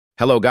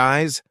Hello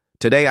guys,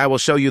 today I will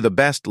show you the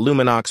best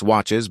Luminox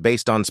watches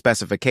based on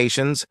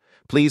specifications.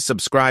 Please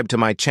subscribe to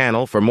my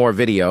channel for more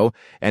video,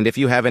 and if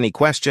you have any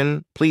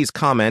question, please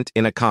comment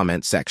in a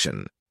comment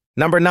section.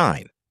 Number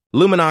 9.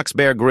 Luminox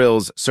Bear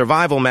Grylls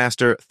Survival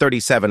Master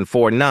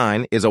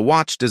 3749 is a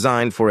watch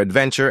designed for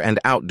adventure and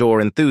outdoor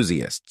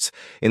enthusiasts,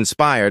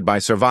 inspired by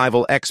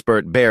survival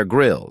expert Bear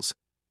Grylls.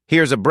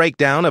 Here's a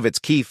breakdown of its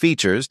key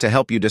features to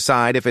help you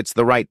decide if it's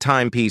the right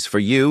timepiece for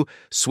you.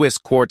 Swiss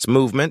quartz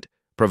movement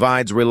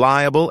provides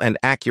reliable and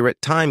accurate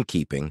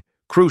timekeeping,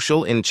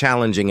 crucial in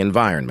challenging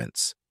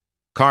environments.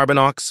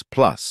 Carbonox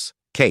Plus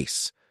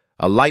case,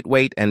 a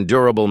lightweight and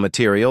durable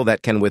material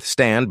that can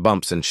withstand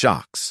bumps and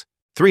shocks.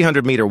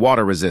 300-meter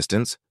water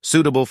resistance,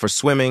 suitable for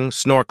swimming,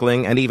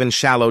 snorkeling, and even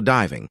shallow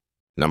diving.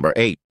 Number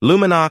 8.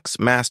 Luminox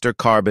Master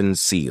Carbon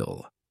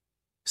Seal.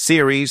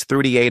 Series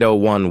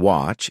 3801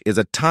 watch is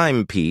a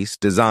timepiece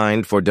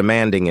designed for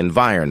demanding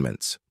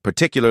environments,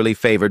 particularly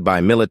favored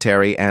by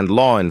military and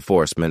law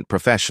enforcement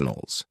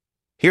professionals.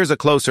 Here's a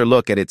closer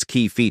look at its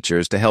key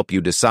features to help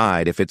you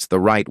decide if it's the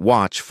right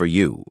watch for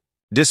you.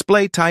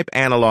 Display type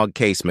analog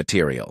case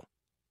material.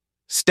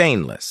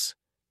 Stainless.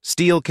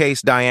 Steel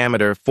case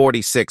diameter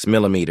 46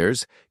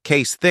 millimeters,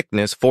 case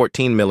thickness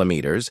 14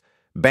 millimeters,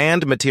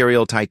 band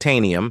material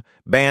titanium,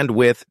 band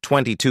width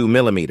 22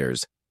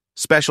 millimeters.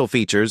 Special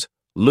features: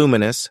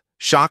 luminous,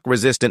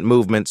 shock-resistant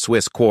movement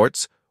Swiss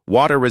quartz,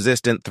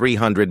 water-resistant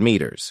 300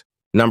 meters.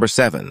 Number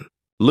 7.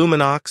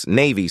 Luminox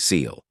Navy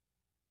Seal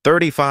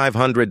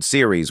 3500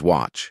 series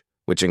watch,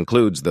 which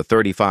includes the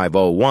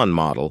 3501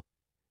 model,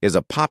 is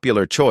a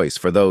popular choice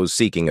for those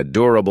seeking a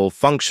durable,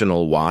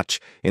 functional watch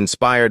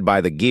inspired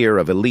by the gear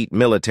of elite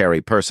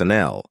military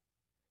personnel.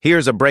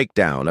 Here's a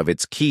breakdown of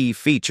its key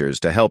features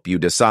to help you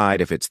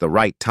decide if it's the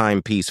right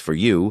timepiece for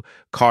you.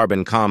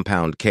 Carbon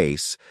compound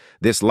case.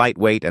 This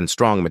lightweight and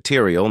strong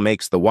material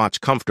makes the watch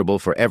comfortable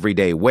for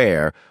everyday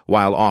wear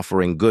while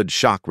offering good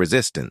shock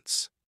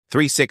resistance.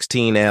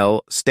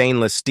 316L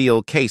stainless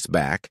steel case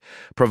back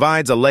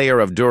provides a layer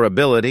of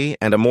durability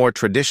and a more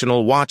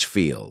traditional watch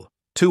feel.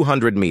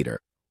 200-meter.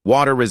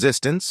 Water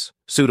resistance,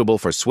 suitable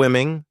for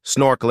swimming,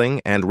 snorkeling,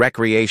 and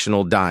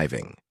recreational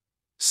diving.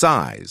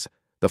 Size.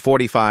 The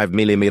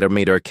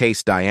 45mm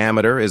case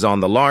diameter is on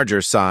the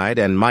larger side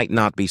and might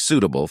not be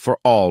suitable for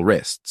all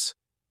wrists.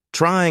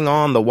 Trying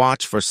on the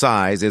watch for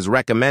size is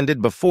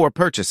recommended before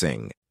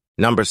purchasing.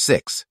 Number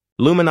 6.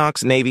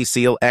 Luminox Navy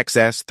Seal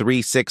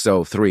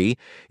XS3603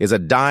 is a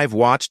dive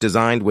watch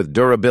designed with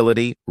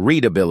durability,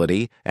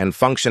 readability, and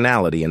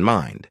functionality in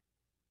mind,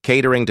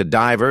 catering to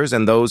divers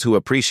and those who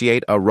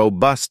appreciate a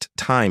robust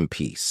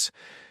timepiece.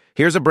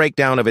 Here's a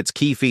breakdown of its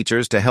key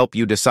features to help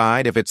you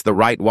decide if it's the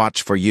right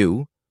watch for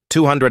you.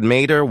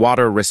 200-meter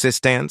water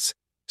resistance,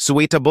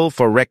 suitable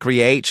for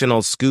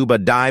recreational scuba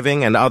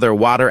diving and other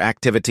water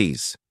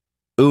activities.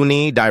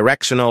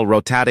 Unidirectional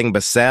rotating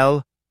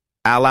bezel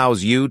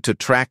allows you to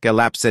track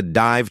elapsed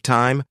dive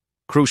time,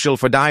 crucial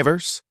for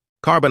divers.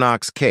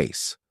 Carbonox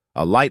case,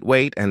 a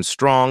lightweight and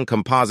strong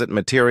composite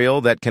material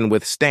that can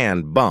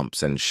withstand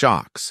bumps and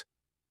shocks.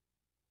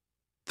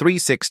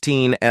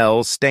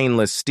 316L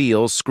stainless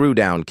steel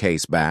screw-down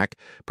case back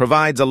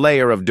provides a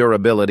layer of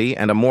durability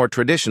and a more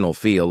traditional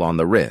feel on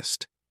the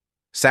wrist.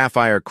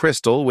 Sapphire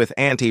crystal with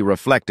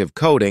anti-reflective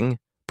coating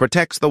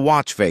protects the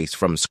watch face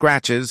from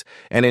scratches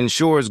and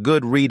ensures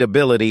good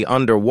readability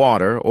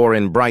underwater or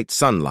in bright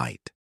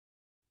sunlight.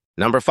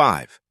 Number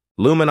 5.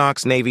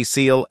 Luminox Navy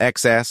Seal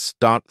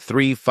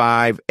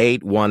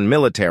XS.3581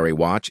 military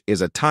watch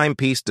is a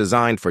timepiece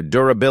designed for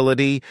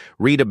durability,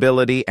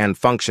 readability, and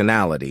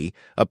functionality,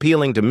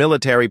 appealing to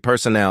military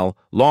personnel,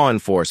 law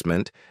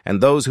enforcement, and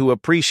those who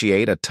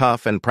appreciate a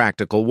tough and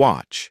practical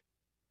watch.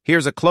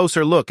 Here's a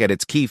closer look at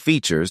its key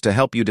features to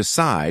help you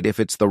decide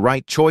if it's the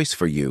right choice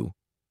for you.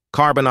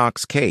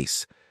 Carbonox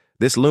case.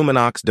 This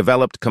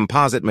Luminox-developed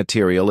composite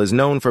material is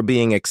known for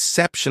being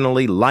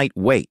exceptionally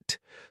lightweight,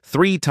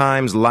 3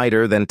 times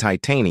lighter than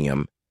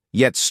titanium,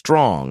 yet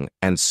strong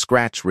and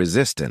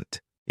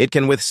scratch-resistant. It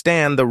can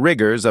withstand the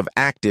rigors of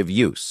active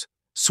use.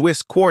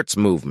 Swiss quartz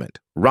movement,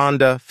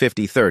 Ronda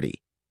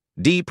 5030.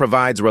 D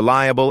provides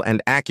reliable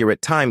and accurate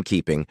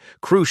timekeeping,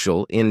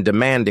 crucial in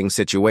demanding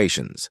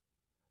situations.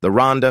 The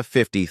Ronda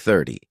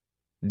 5030.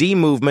 D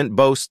movement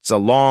boasts a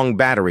long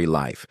battery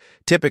life,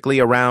 typically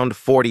around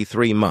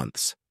 43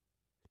 months.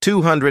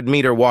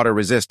 200-meter water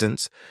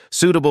resistance,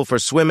 suitable for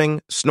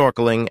swimming,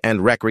 snorkeling,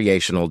 and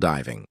recreational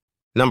diving.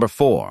 Number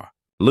 4.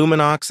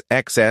 Luminox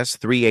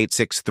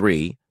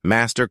XS3863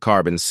 Master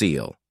Carbon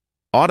Seal.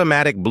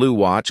 Automatic Blue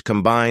Watch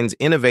combines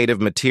innovative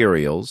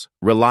materials,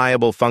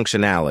 reliable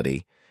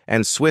functionality,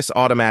 and Swiss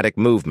automatic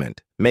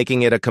movement,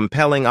 making it a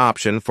compelling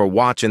option for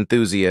watch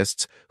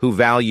enthusiasts who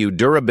value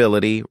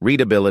durability,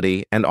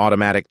 readability, and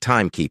automatic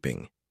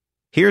timekeeping.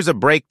 Here's a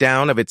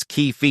breakdown of its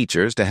key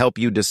features to help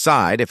you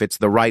decide if it's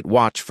the right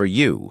watch for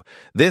you.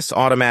 This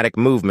automatic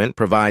movement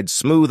provides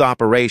smooth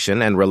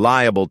operation and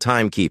reliable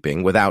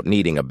timekeeping without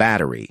needing a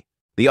battery.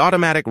 The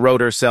automatic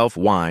rotor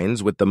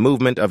self-winds with the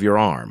movement of your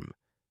arm,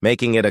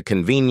 making it a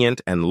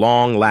convenient and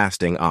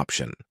long-lasting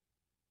option.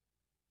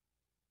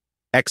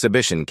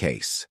 Exhibition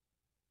case.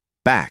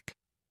 Back.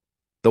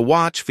 The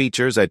watch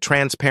features a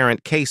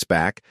transparent case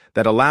back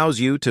that allows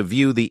you to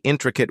view the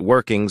intricate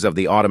workings of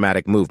the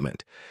automatic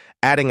movement,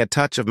 adding a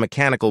touch of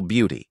mechanical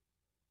beauty.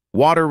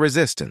 Water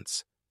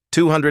resistance,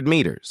 200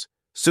 meters,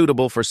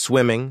 suitable for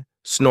swimming,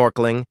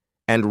 snorkeling,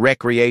 and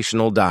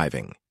recreational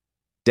diving.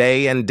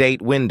 Day and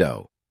date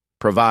window,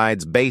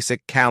 provides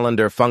basic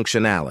calendar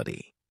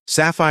functionality.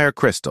 Sapphire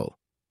crystal,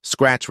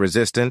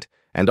 scratch-resistant,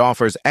 and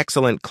offers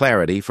excellent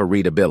clarity for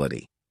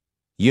readability.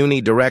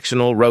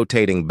 Unidirectional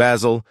rotating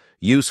bezel,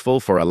 useful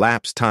for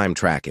elapsed time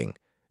tracking.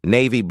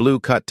 Navy blue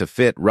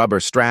cut-to-fit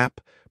rubber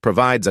strap,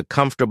 provides a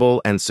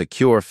comfortable and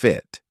secure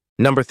fit.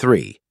 Number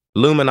 3.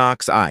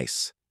 Luminox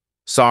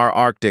ICE-SAR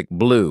Arctic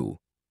Blue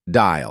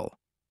Dial.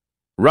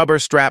 Rubber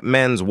strap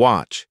men's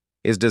watch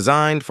is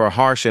designed for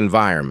harsh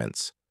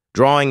environments,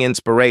 drawing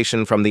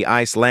inspiration from the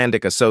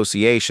Icelandic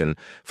Association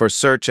for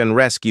Search and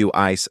Rescue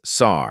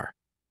ICE-SAR.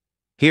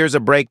 Here's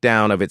a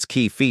breakdown of its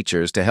key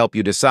features to help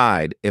you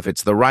decide if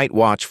it's the right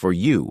watch for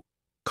you.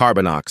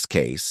 Carbonox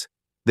case.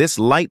 This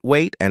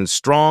lightweight and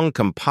strong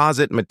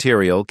composite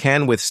material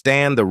can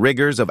withstand the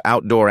rigors of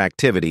outdoor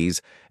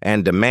activities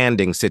and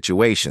demanding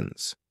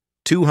situations.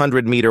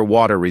 200-meter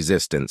water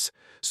resistance,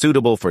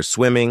 suitable for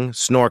swimming,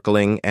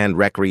 snorkeling, and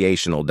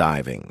recreational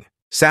diving.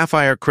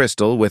 Sapphire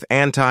crystal with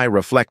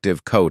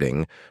anti-reflective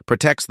coating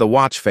protects the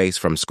watch face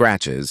from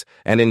scratches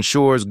and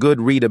ensures good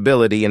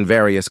readability in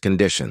various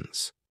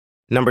conditions.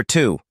 Number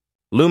 2.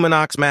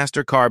 Luminox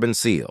Master Carbon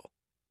Seal.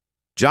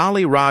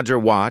 Jolly Roger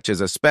watch is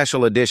a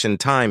special edition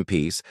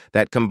timepiece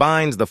that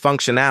combines the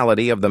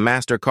functionality of the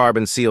Master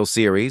Carbon Seal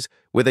series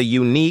with a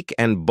unique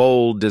and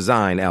bold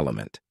design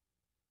element.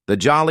 The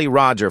Jolly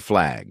Roger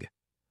flag,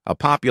 a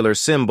popular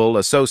symbol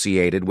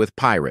associated with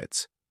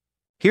pirates.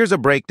 Here's a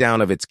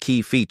breakdown of its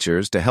key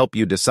features to help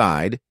you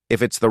decide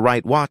if it's the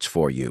right watch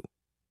for you.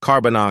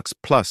 Carbonox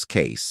Plus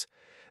case.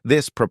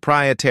 This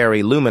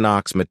proprietary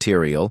Luminox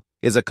material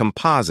is a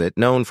composite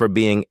known for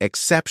being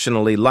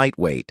exceptionally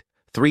lightweight,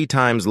 3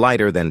 times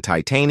lighter than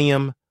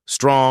titanium,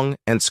 strong,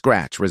 and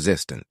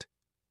scratch-resistant.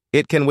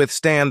 It can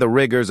withstand the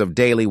rigors of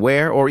daily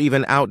wear or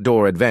even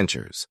outdoor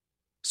adventures.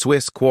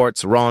 Swiss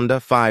Quartz Ronda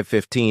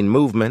 515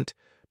 movement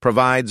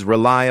provides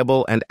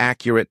reliable and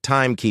accurate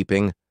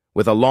timekeeping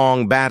with a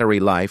long battery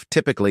life,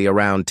 typically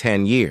around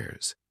 10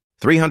 years.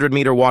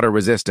 300-meter water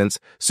resistance,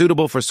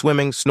 suitable for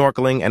swimming,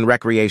 snorkeling, and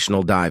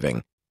recreational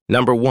diving.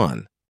 Number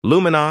 1.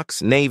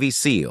 Luminox Navy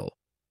Seal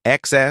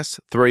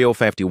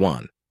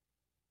XS3051.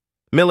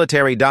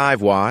 Military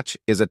Dive Watch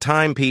is a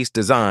timepiece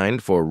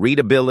designed for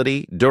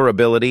readability,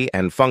 durability,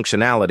 and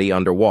functionality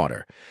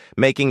underwater,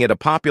 making it a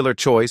popular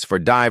choice for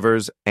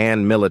divers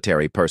and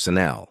military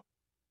personnel.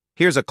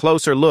 Here's a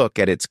closer look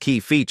at its key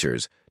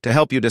features to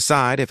help you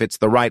decide if it's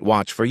the right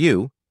watch for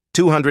you.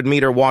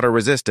 200-meter water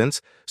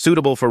resistance,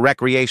 suitable for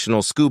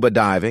recreational scuba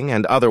diving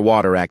and other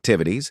water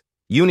activities.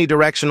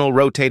 Unidirectional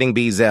rotating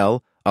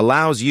bezel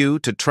allows you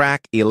to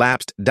track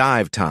elapsed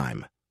dive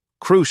time,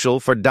 crucial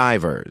for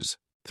divers.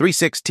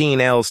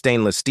 316L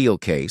stainless steel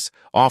case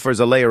offers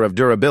a layer of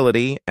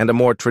durability and a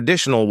more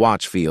traditional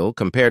watch feel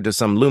compared to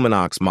some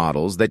Luminox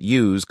models that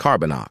use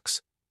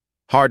Carbonox.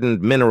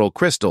 Hardened mineral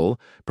crystal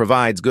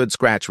provides good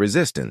scratch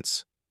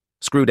resistance.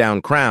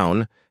 Screw-down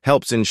crown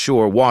helps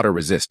ensure water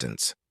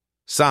resistance.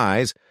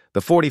 Size: the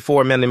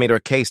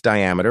 44mm case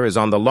diameter is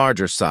on the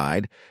larger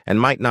side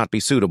and might not be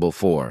suitable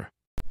for.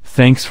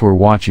 Thanks for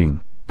watching.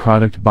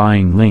 Product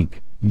buying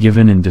link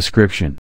given in description.